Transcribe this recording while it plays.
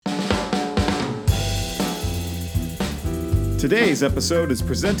Today's episode is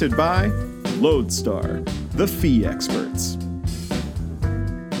presented by Lodestar, the fee experts.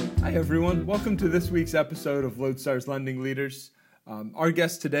 Hi, everyone. Welcome to this week's episode of Lodestar's Lending Leaders. Our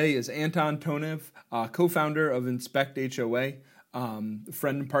guest today is Anton Tonev, co-founder of Inspect HOA, a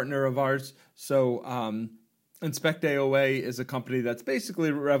friend and partner of ours. So Inspect HOA is a company that's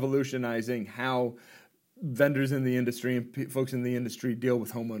basically revolutionizing how vendors in the industry and folks in the industry deal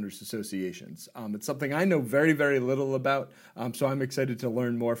with homeowners associations. It's something I know very, very little about, so I'm excited to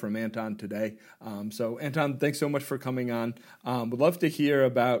learn more from Anton today. So Anton, thanks so much for coming on. Would love to hear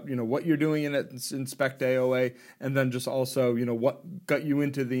about what you're doing in Inspect HOA, and then just also what got you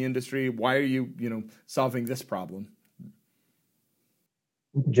into the industry. Why are you solving this problem?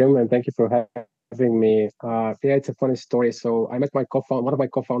 Jim, and thank you for having me. It's a funny story. So I met one of my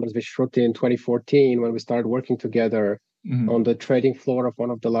co-founders, Vishruti, in 2014 when we started working together on the trading floor of one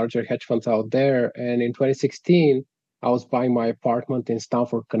of the larger hedge funds out there. And in 2016, I was buying my apartment in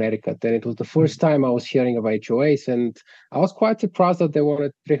Stamford, Connecticut. And it was the first time I was hearing of HOAs. And I was quite surprised that they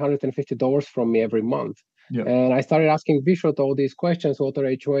wanted $350 from me every month. Yep. And I started asking Vishrut all these questions. What are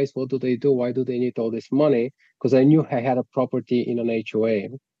HOAs? What do they do? Why do they need all this money? Because I knew I had a property in an HOA.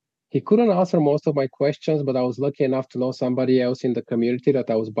 He couldn't answer most of my questions, but I was lucky enough to know somebody else in the community that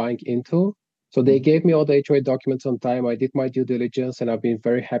I was buying into. So they gave me all the HOA documents on time. I did my due diligence, and I've been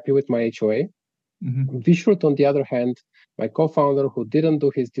very happy with my HOA. Vishrut, on the other hand, my co-founder who didn't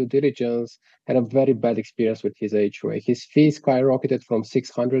do his due diligence, had a very bad experience with his HOA. His fees skyrocketed from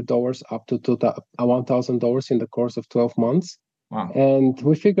 $600 up to $1,000 in the course of 12 months. Wow. And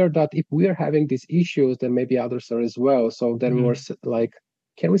we figured that if we're having these issues, then maybe others are as well. So then we were like,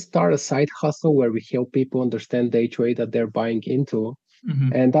 can we start a side hustle where we help people understand the HOA that they're buying into?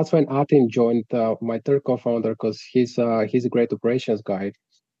 And that's when Atin joined, my third co-founder, because he's a great operations guy.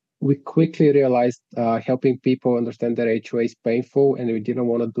 We quickly realized helping people understand that HOA is painful, and we didn't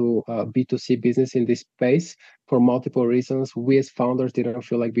want to do B2C business in this space for multiple reasons. We as founders didn't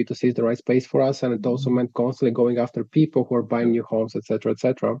feel like B2C is the right space for us, and it also meant constantly going after people who are buying new homes, etc.,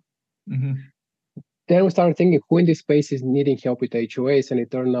 etc. Then we started thinking who in this space is needing help with HOAs, and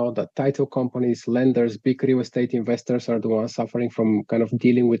it turned out that title companies, lenders, big real estate investors are the ones suffering from kind of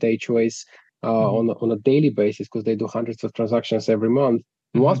dealing with HOAs on a daily basis because they do hundreds of transactions every month.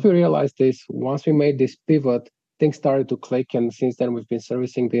 Once we realized this, once we made this pivot, things started to click, and since then we've been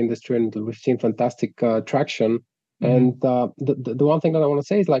servicing the industry, and we've seen fantastic traction. And the one thing that I want to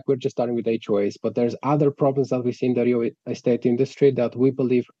say is, like, we're just starting with HOAs, but there's other problems that we see in the real estate industry that we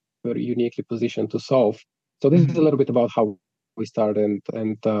believe we're uniquely positioned to solve. So this is a little bit about how we started,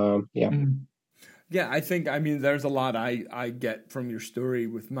 and Yeah, I think, there's a lot I get from your story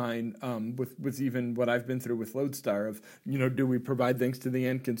with mine, with even what I've been through with Lodestar of, do we provide things to the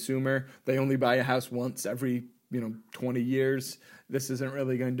end consumer? They only buy a house once every, 20 years. This isn't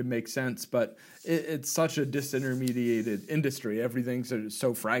really going to make sense, but it's such a disintermediated industry. Everything's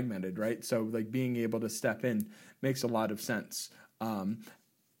so fragmented, right? So like being able to step in makes a lot of sense.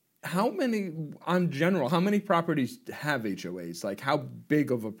 How many properties have HOAs? Like, how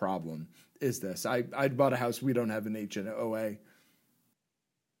big of a problem is this? I bought a house. We don't have an HOA.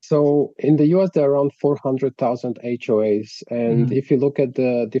 So in the US, there are around 400,000 HOAs. And if you look at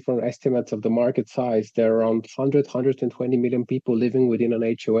the different estimates of the market size, there are around 120 million people living within an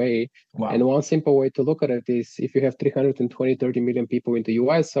HOA. Wow. And one simple way to look at it is if you have 30 million people in the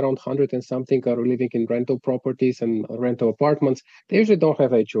US, around 100 and something are living in rental properties and rental apartments. They usually don't have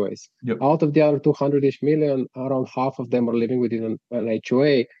HOAs. Yep. Out of the other 200-ish million, around half of them are living within an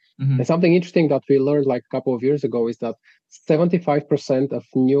HOA. And something interesting that we learned like a couple of years ago is that 75% of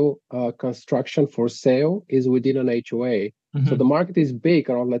new construction for sale is within an HOA. So the market is big,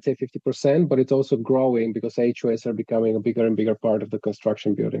 around, let's say, 50%, but it's also growing because HOAs are becoming a bigger and bigger part of the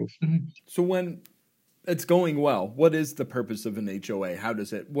construction buildings. So when it's going well, what is the purpose of an HOA?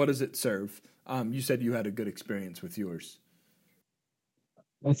 What does it serve? You said you had a good experience with yours.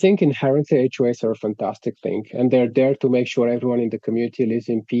 I think inherently HOAs are a fantastic thing, and they're there to make sure everyone in the community lives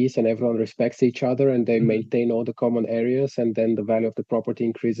in peace and everyone respects each other, and they maintain all the common areas, and then the value of the property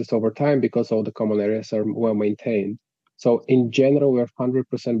increases over time because all the common areas are well maintained. So in general, we're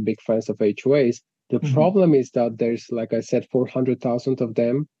 100% big fans of HOAs. The problem is that there's, like I said, 400,000 of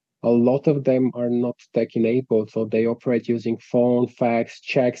them. A lot of them are not tech-enabled, so they operate using phone, fax,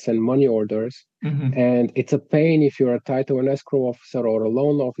 checks, and money orders. And it's a pain if you're a title and escrow officer or a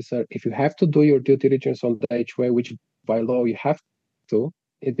loan officer. If you have to do your due diligence on the HOA, which by law you have to,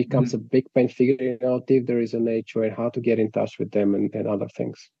 it becomes a big pain figuring out if there is an HOA and how to get in touch with them and other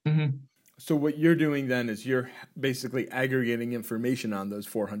things. So what you're doing then is you're basically aggregating information on those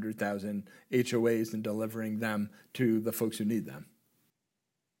 400,000 HOAs and delivering them to the folks who need them.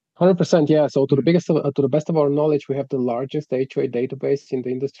 100%, yeah. So to the best of our knowledge, we have the largest HOA database in the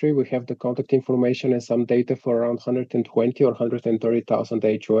industry. We have the contact information and some data for around 120 or 130,000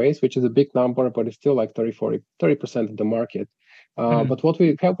 HOAs, which is a big number, but it's still like 30% of the market. But what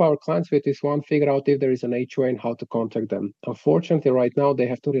we help our clients with is one, figure out if there is an HOA and how to contact them. Unfortunately, right now they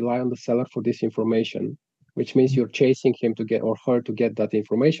have to rely on the seller for this information, which means you're chasing him to get or her to get that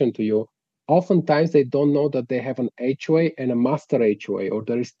information to you. Oftentimes they don't know that they have an HOA and a master HOA, or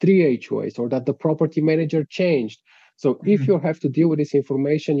there is 3 HOAs, or that the property manager changed. So if you have to deal with this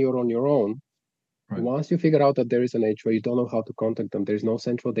information, you're on your own. Right. Once you figure out that there is an HOA, you don't know how to contact them. There's no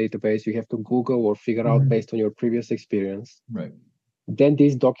central database. You have to Google or figure out based on your previous experience. Right. Then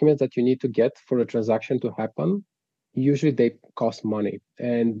these documents that you need to get for a transaction to happen, usually they cost money.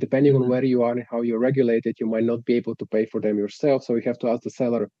 And depending on where you are and how you're regulated, you might not be able to pay for them yourself. So you have to ask the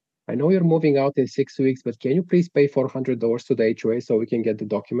seller, I know you're moving out in 6 weeks, but can you please pay $400 to the HOA so we can get the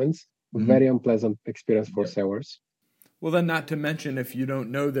documents? Very unpleasant experience for sellers. Well, then not to mention if you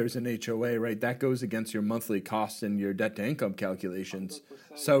don't know there's an HOA, right, that goes against your monthly costs and your debt to income calculations.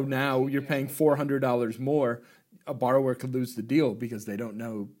 100%. So now you're paying $400 more. A borrower could lose the deal because they don't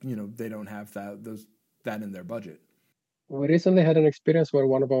know, they don't have that in their budget. We recently had an experience where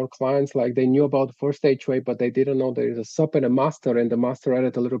one of our clients, like they knew about the first HOA, but they didn't know there is a sub and a master, and the master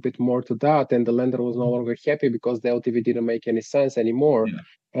added a little bit more to that, and the lender was no longer happy because the LTV didn't make any sense anymore. Yeah.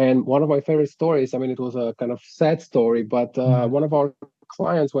 And one of my favorite stories, I mean, it was a kind of sad story, but one of our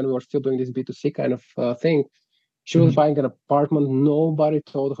clients, when we were still doing this B2C kind of thing, she was buying an apartment. Nobody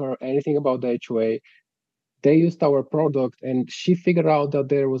told her anything about the HOA. They used our product, and she figured out that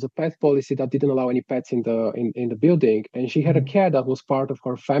there was a pet policy that didn't allow any pets in the building, and she had a cat that was part of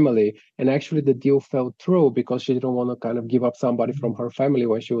her family. And actually, the deal fell through because she didn't want to kind of give up somebody from her family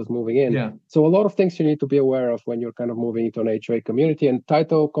when she was moving in. Yeah. So a lot of things you need to be aware of when you're kind of moving into an HOA community. And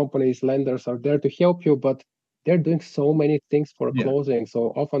title companies, lenders are there to help you, but they're doing so many things for closing. So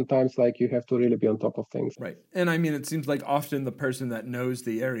oftentimes, like, you have to really be on top of things. Right. And I mean, it seems like often the person that knows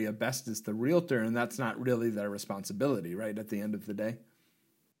the area best is the realtor, and that's not really their responsibility, right, at the end of the day?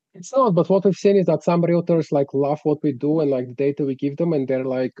 It's not, but what we've seen is that some realtors like love what we do and like the data we give them, and they're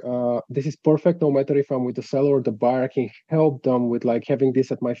like, this is perfect. No matter if I'm with the seller or the buyer, I can help them with like having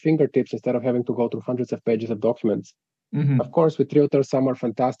this at my fingertips instead of having to go through hundreds of pages of documents. Of course, with realtors, some are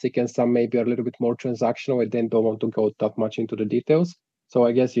fantastic and some maybe are a little bit more transactional and then don't want to go that much into the details. So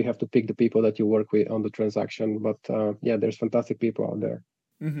I guess you have to pick the people that you work with on the transaction. But yeah, there's fantastic people out there.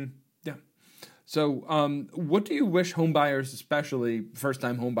 Yeah. So what do you wish home buyers, especially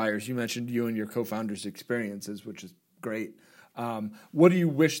first-time home buyers, you mentioned you and your co-founders' experiences, which is great. What do you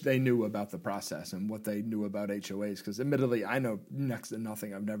wish they knew about the process and what they knew about HOAs? Because admittedly, I know next to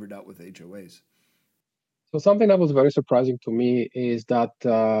nothing. I've never dealt with HOAs. So something that was very surprising to me is that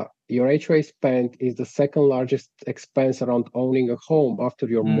your HOA spend is the second largest expense around owning a home after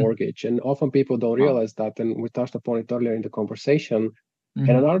your mortgage. And often people don't realize that. And we touched upon it earlier in the conversation. And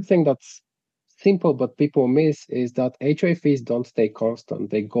another thing that's simple but people miss is that HOA fees don't stay constant.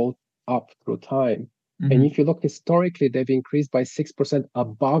 They go up through time. And if you look historically, they've increased by 6%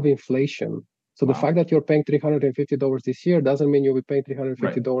 above inflation. So the fact that you're paying $350 this year doesn't mean you'll be paying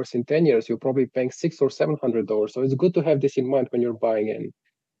 $350 in 10 years. You're probably paying $600 or $700. So it's good to have this in mind when you're buying in.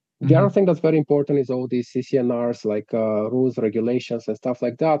 The other thing that's very important is all these CC&Rs, like rules, regulations, and stuff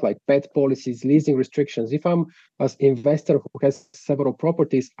like that, like pet policies, leasing restrictions. If I'm an investor who has several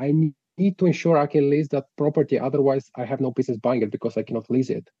properties, I need to ensure I can lease that property. Otherwise, I have no business buying it because I cannot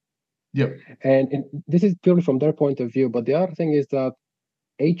lease it. Yep. And this is purely from their point of view. But the other thing is that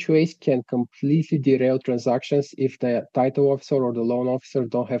HOAs can completely derail transactions if the title officer or the loan officer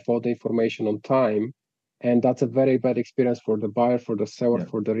don't have all the information on time. And that's a very bad experience for the buyer, for the seller,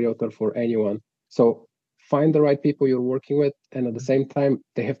 for the realtor, for anyone. So find the right people you're working with. And at the same time,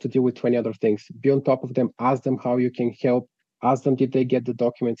 they have to deal with 20 other things. Be on top of them. Ask them how you can help. Ask them, did they get the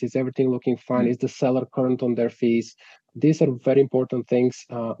documents? Is everything looking fine? Is the seller current on their fees? These are very important things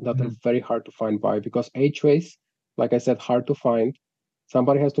that are very hard to find by, because HOAs, like I said, hard to find.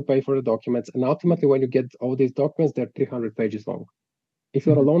 Somebody has to pay for the documents. And ultimately, when you get all these documents, they're 300 pages long. If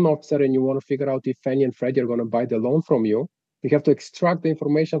you're a loan officer and you want to figure out if Fannie and Freddie are going to buy the loan from you, you have to extract the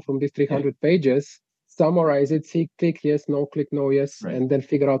information from these 300 pages, summarize it, see, click yes, no, click no, yes, and then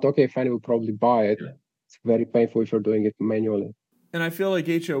figure out, okay, Fannie will probably buy it. It's very painful if you're doing it manually. And I feel like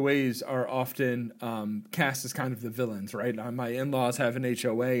HOAs are often cast as kind of the villains, right? My in-laws have an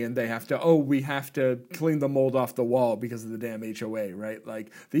HOA and they have to, we have to clean the mold off the wall because of the damn HOA, right?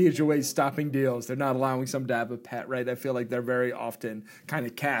 Like the HOA's stopping deals. They're not allowing some to have a pet, right? I feel like they're very often kind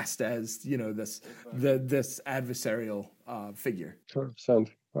of cast as, this adversarial figure. 100%,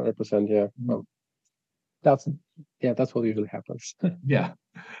 100%, yeah. That's what usually happens. Yeah.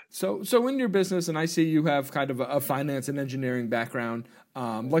 So in your business, and I see you have kind of a finance and engineering background.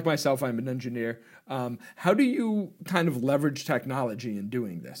 Like myself, I'm an engineer. How do you kind of leverage technology in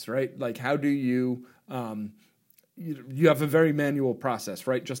doing this, right? Like how do you, you have a very manual process,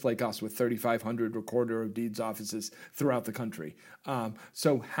 right? Just like us with 3,500 recorder of deeds offices throughout the country.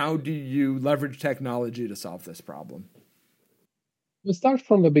 So how do you leverage technology to solve this problem? We start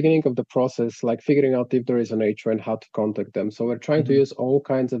from the beginning of the process, like figuring out if there is an HOA and how to contact them. So we're trying to use all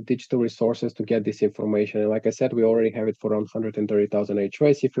kinds of digital resources to get this information. And like I said, we already have it for around 130,000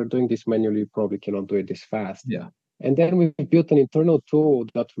 HOAs. If you're doing this manually, you probably cannot do it this fast. Yeah. And then we built an internal tool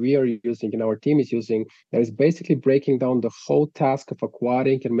that we are using and our team is using that is basically breaking down the whole task of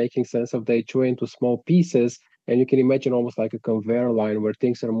acquiring and making sense of the HOA into small pieces. And you can imagine almost like a conveyor line where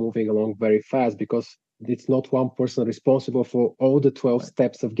things are moving along very fast because it's not one person responsible for all the 12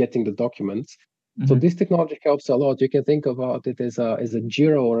 steps of getting the documents. So this technology helps a lot. You can think about it as a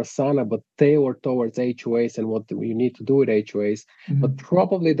Jira or Asana, but tailored towards HOAs and what you need to do with HOAs. But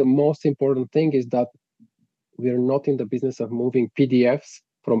probably the most important thing is that we're not in the business of moving PDFs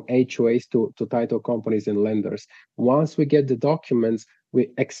from HOAs to title companies and lenders. Once we get the documents, we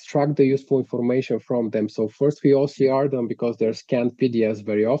extract the useful information from them. So first we OCR them because they're scanned PDFs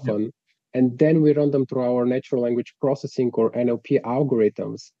very often. Yep. And then we run them through our natural language processing or NLP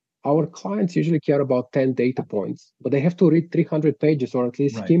algorithms. Our clients usually care about 10 data points, but they have to read 300 pages or at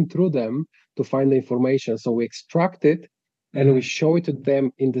least skim through them to find the information. So we extract it and we show it to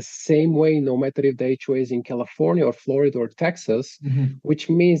them in the same way, no matter if the HOA is in California or Florida or Texas, which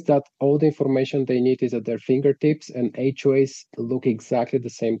means that all the information they need is at their fingertips and HOAs look exactly the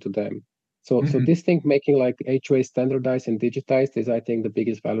same to them. So this thing making like HOA standardized and digitized is, I think, the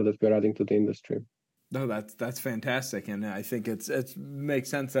biggest value that we're adding to the industry. No, that's fantastic. And I think it makes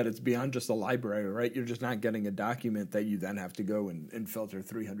sense that it's beyond just a library, right? You're just not getting a document that you then have to go and filter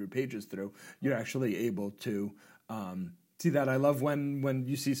 300 pages through. You're actually able to see that. I love when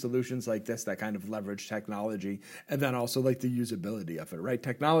you see solutions like this that kind of leverage technology and then also like the usability of it, right?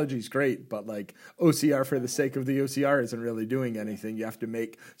 Technology is great, but like OCR for the sake of the OCR isn't really doing anything. You have to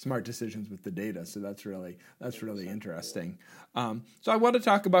make smart decisions with the data. So that's really interesting. So I want to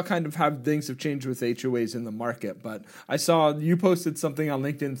talk about kind of how things have changed with HOAs in the market, but I saw you posted something on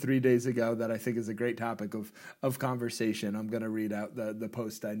LinkedIn 3 days ago that I think is a great topic of conversation. I'm going to read out the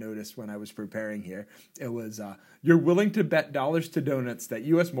post I noticed when I was preparing here. It was, you're willing to bet dollars to donuts that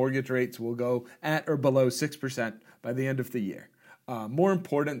U.S. mortgage rates will go at or below 6% by the end of the year. More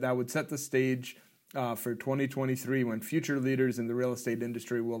important, that would set the stage for 2023 when future leaders in the real estate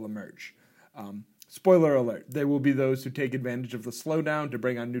industry will emerge. Spoiler alert, they will be those who take advantage of the slowdown to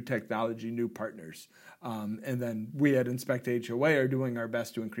bring on new technology, new partners. And then we at Inspect HOA are doing our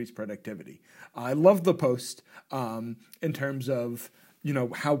best to increase productivity. I love the post in terms of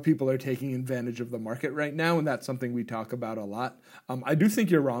how people are taking advantage of the market right now, and that's something we talk about a lot. I do think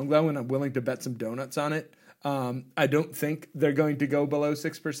you're wrong, though, and I'm willing to bet some donuts on it. I don't think they're going to go below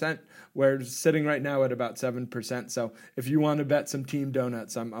 6%. We're sitting right now at about 7%. So if you want to bet some team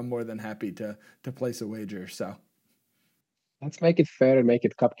donuts, I'm more than happy to place a wager. So let's make it fair and make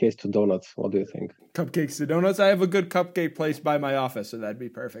it cupcakes to donuts. What do you think? Cupcakes to donuts? I have a good cupcake place by my office, so that'd be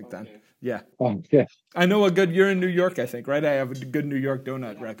perfect then. Yeah. Yeah. I know you're in New York, I think, right? I have a good New York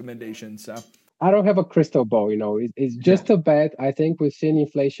donut recommendation, so. I don't have a crystal ball, it's just a bet. I think we've seen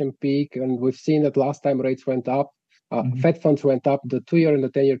inflation peak and we've seen that last time rates went up, Fed funds went up, the 2-year and the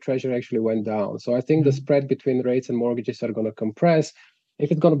 10-year treasury actually went down. So I think the spread between rates and mortgages are going to compress.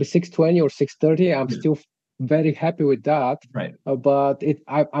 If it's going to be 620 or 630, I'm still very happy with that. Right. But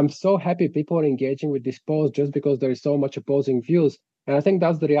I'm so happy people are engaging with this post just because there is so much opposing views. And I think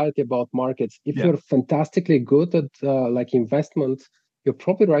that's the reality about markets. If you're fantastically good at like investment, you're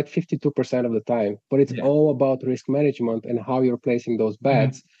probably right 52% of the time, but it's all about risk management and how you're placing those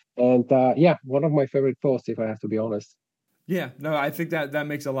bets. And one of my favorite posts, if I have to be honest. Yeah, no, I think that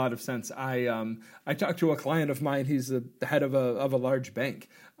makes a lot of sense. I talked to a client of mine. He's the head of a large bank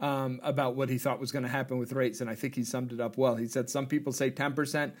about what he thought was going to happen with rates, and I think he summed it up well. He said some people say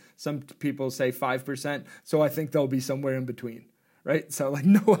 10%, some people say 5%, so I think they'll be somewhere in between, right? So like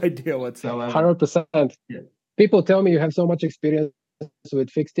no idea whatsoever. 100%. People tell me you have so much experience with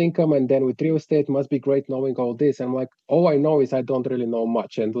fixed income and then with real estate. Must be great knowing all this. And I'm like, all I know is I don't really know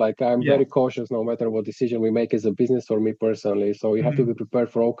much. And like, I'm very cautious no matter what decision we make as a business or me personally. So you have to be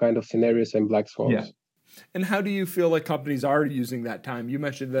prepared for all kinds of scenarios and black swans. Yeah. And how do you feel like companies are using that time? You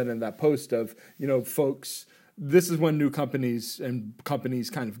mentioned that in that post of, folks, this is when new companies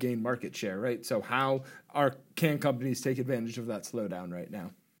kind of gain market share, right? So can companies take advantage of that slowdown right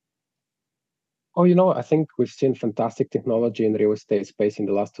now? Oh, I think we've seen fantastic technology in the real estate space in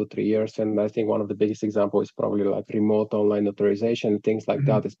the last 2-3 years. And I think one of the biggest examples is probably like remote online notarization, things like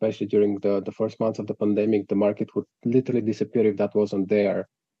that, especially during the first months of the pandemic. The market would literally disappear if that wasn't there.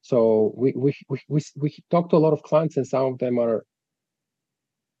 So we talk to a lot of clients, and some of them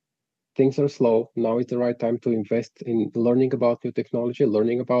things are slow. Now is the right time to invest in learning about new technology,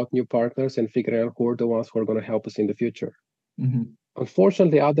 learning about new partners, and figuring out who are the ones who are going to help us in the future.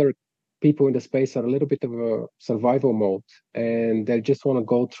 Unfortunately, other people in the space are a little bit of a survival mode, and they just want to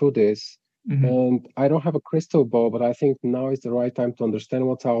go through this. And I don't have a crystal ball, but I think now is the right time to understand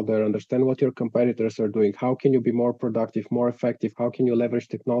what's out there, understand what your competitors are doing. How can you be more productive, more effective? How can you leverage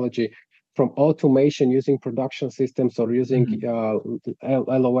technology from automation using production systems or using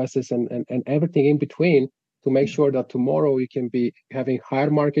LOSs and everything in between to make sure that tomorrow you can be having higher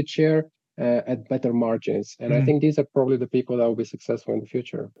market share at better margins. And I think these are probably the people that will be successful in the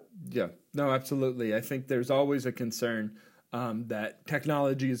future. Yeah, no, absolutely. I think there's always a concern that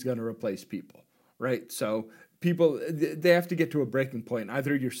technology is going to replace people, right? So people, they have to get to a breaking point.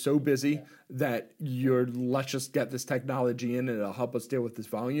 Either you're so busy that let's just get this technology in and it'll help us deal with this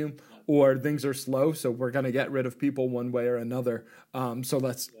volume, or things are slow, so we're going to get rid of people one way or another. So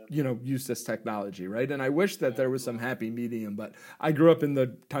let's, use this technology, right? And I wish that there was some happy medium, but I grew up in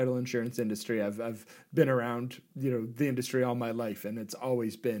the title insurance industry. I've been around, the industry all my life, and it's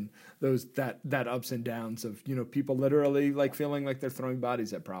always been that ups and downs of, people literally like feeling like they're throwing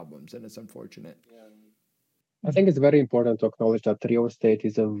bodies at problems, and it's unfortunate. I think it's very important to acknowledge that real estate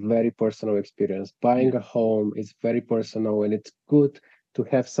is a very personal experience. Buying a home is very personal, and it's good to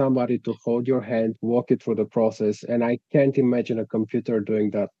have somebody to hold your hand, walk you through the process. And I can't imagine a computer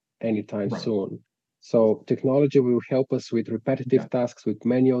doing that anytime soon. So technology will help us with repetitive tasks, with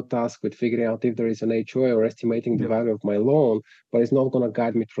manual tasks, with figuring out if there is an HOA or estimating the value of my loan, but it's not going to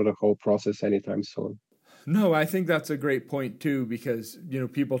guide me through the whole process anytime soon. No, I think that's a great point too, because,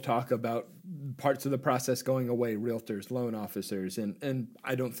 people talk about parts of the process going away, realtors, loan officers, and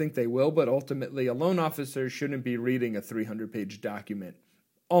I don't think they will, but ultimately a loan officer shouldn't be reading a 300-page document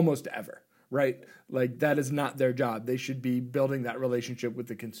almost ever, right? Like that is not their job. They should be building that relationship with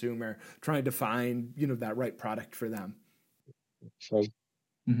the consumer, trying to find, that right product for them. So,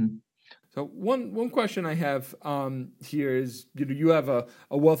 So one question I have here is, you have a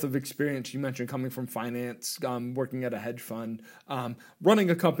wealth of experience. You mentioned coming from finance, working at a hedge fund. Running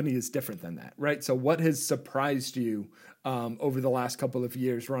a company is different than that, right? So what has surprised you over the last couple of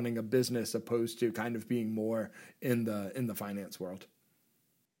years running a business opposed to kind of being more in the finance world?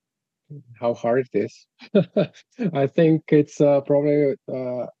 How hard it is. I think it's probably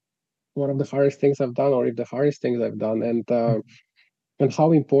one of the hardest things I've done, or if the hardest things I've done. And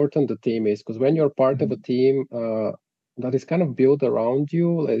how important the team is, because when you're part of a team that is kind of built around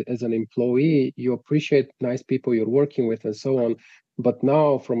you as an employee, you appreciate nice people you're working with and so on. But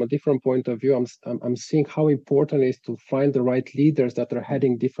now, from a different point of view, I'm seeing how important it is to find the right leaders that are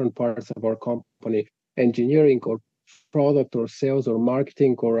heading different parts of our company, engineering or product or sales or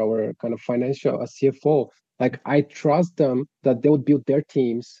marketing or our kind of financial CFO. Like I trust them that they would build their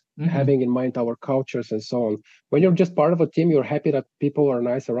teams, having in mind our cultures and so on. When you're just part of a team, you're happy that people are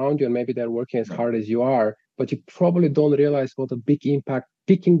nice around you and maybe they're working as hard as you are, but you probably don't realize what a big impact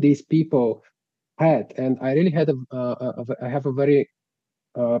picking these people had. And I really I have a very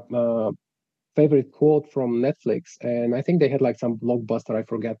favorite quote from Netflix, and I think they had like some blockbuster, I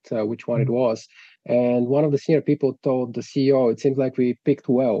forget which one it was. And one of the senior people told the CEO, it seems like we picked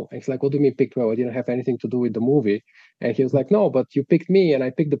well. And he's like, what do you mean picked well? It didn't have anything to do with the movie. And he was like, no, but you picked me and I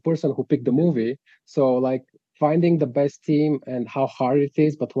picked the person who picked the movie. So like finding the best team and how hard it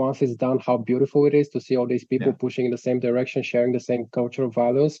is, but once it's done, how beautiful it is to see all these people pushing in the same direction, sharing the same cultural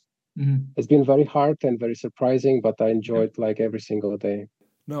values. It's been very hard and very surprising, but I enjoy it like every single day.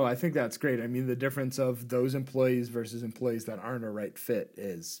 No, I think that's great. I mean, the difference of those employees versus employees that aren't a right fit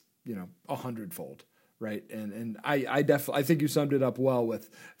is, 100-fold, right? And I think you summed it up well with,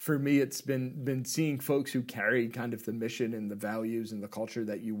 for me, it's been seeing folks who carry kind of the mission and the values and the culture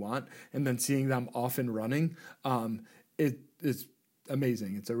that you want, and then seeing them off and running. It is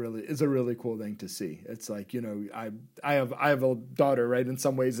amazing. It's a really cool thing to see. It's like, I have a daughter, right? In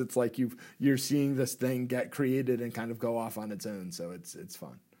some ways it's like you're seeing this thing get created and kind of go off on its own. So it's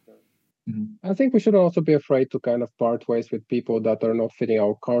fun. Mm-hmm. I think we shouldn't also be afraid to kind of part ways with people that are not fitting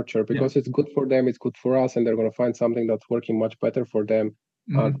our culture, because it's good for them, it's good for us, and they're going to find something that's working much better for them.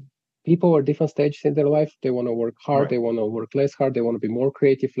 People are different stages in their life. They want to work hard, they want to work less hard, they want to be more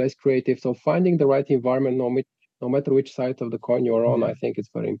creative, less creative. So finding the right environment, no matter which side of the coin you're on, I think it's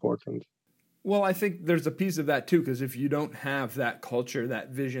very important. Well, I think there's a piece of that too, because if you don't have that culture, that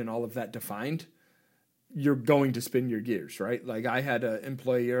vision, all of that defined, you're going to spin your gears, right? Like I had an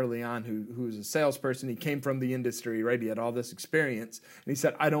employee early on who was a salesperson. He came from the industry, right? He had all this experience, and he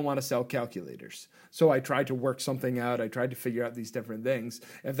said, I don't want to sell calculators. So I tried to work something out. I tried to figure out these different things.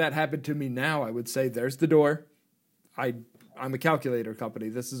 If that happened to me now, I would say, there's the door. I'm a calculator company.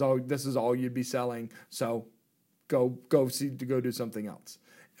 This is all you'd be selling. So go do something else.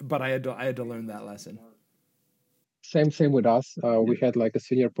 But I had to learn that lesson. Same with us. We had like a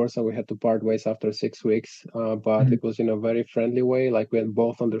senior person. We had to part ways after 6 weeks, but it was in a very friendly way. Like we had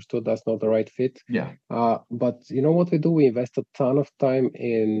both understood that's not the right fit. But you know what we do? We invest a ton of time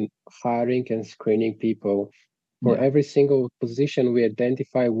in hiring and screening people. For every single position, we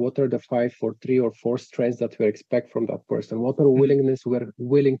identify what are the 5 or 3 or 4 strengths that we expect from that person. What are willingness we're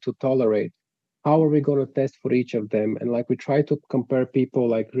willing to tolerate? How are we going to test for each of them? And like we try to compare people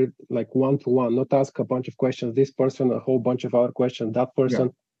like one-to-one, not ask a bunch of questions, this person, a whole bunch of other questions, that person.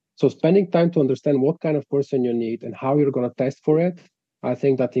 So spending time to understand what kind of person you need and how you're going to test for it, I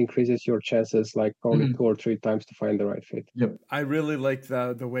think that increases your chances like probably 2 or 3 times to find the right fit. I really like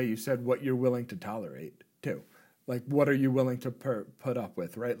the way you said what you're willing to tolerate too. Like, what are you willing to put up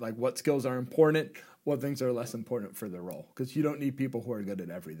with, right? Like, what skills are important, what things are less important for the role? Because you don't need people who are good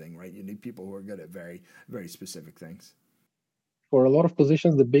at everything, right? You need people who are good at very, very specific things. For a lot of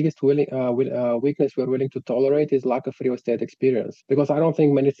positions, the biggest weakness we're willing to tolerate is lack of real estate experience. Because I don't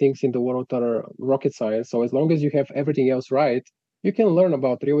think many things in the world are rocket science. So as long as you have everything else right, you can learn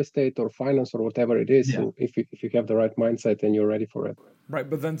about real estate or finance or whatever it is, if you have the right mindset and you're ready for it. Right,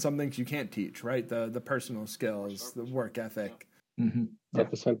 but then some things you can't teach, right? The personal skills, the work ethic.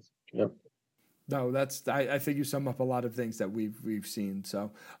 100%. Yeah. No, I think you sum up a lot of things that we've seen.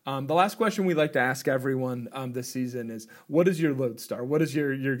 So the last question we like to ask everyone this season is, what is your lodestar? What is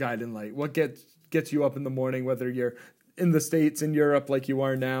your guiding light? What gets you up in the morning, whether you're in the States, in Europe, like you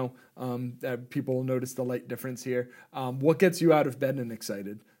are now, that people notice the light difference here. What gets you out of bed and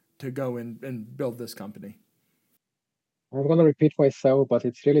excited to go and build this company? I'm going to repeat myself, but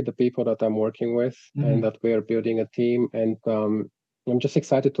it's really the people that I'm working with and that we're building a team. And I'm just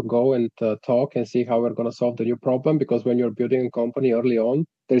excited to go and talk and see how we're going to solve the new problem. Because when you're building a company early on,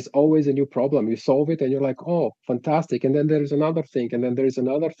 there's always a new problem. You solve it and you're like, oh, fantastic. And then there's another thing. And then there's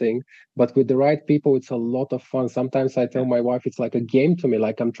another thing. But with the right people, it's a lot of fun. Sometimes I tell my wife, it's like a game to me.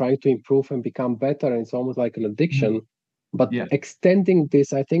 Like I'm trying to improve and become better. And it's almost like an addiction. But extending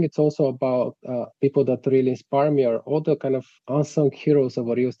this, I think it's also about people that really inspire me are all the kind of unsung heroes of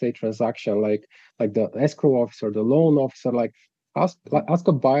a real estate transaction, like the escrow officer, the loan officer. Like ask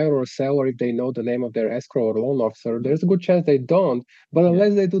a buyer or seller if they know the name of their escrow or loan officer. There's a good chance they don't. But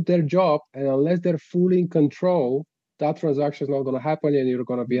unless they do their job and unless they're fully in control, that transaction is not going to happen, and you're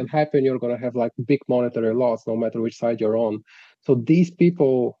going to be unhappy, and you're going to have like big monetary loss, no matter which side you're on. So these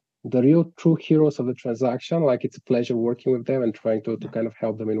people, the real true heroes of the transaction, like it's a pleasure working with them and trying to kind of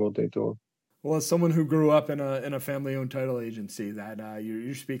help them in what they do. Well, as someone who grew up in a family-owned title agency, that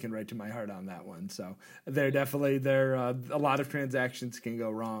you're speaking right to my heart on that one. So a lot of transactions can go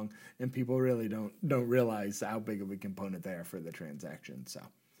wrong, and people really don't realize how big of a component they are for the transaction. So,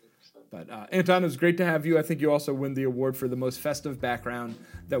 but Anton, it was great to have you. I think you also win the award for the most festive background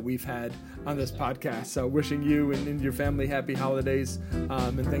that we've had on this podcast. So, wishing you and your family happy holidays,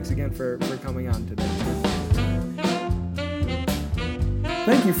 and thanks again for coming on today.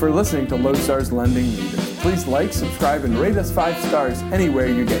 Thank you for listening to Lodestar's Lending Leaders. Please like, subscribe, and rate us 5 stars anywhere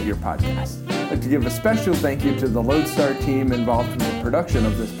you get your podcast. I'd like to give a special thank you to the Lodestar team involved in the production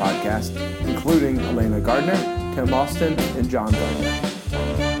of this podcast, including Elena Gardner, Tim Austin, and John Gardner.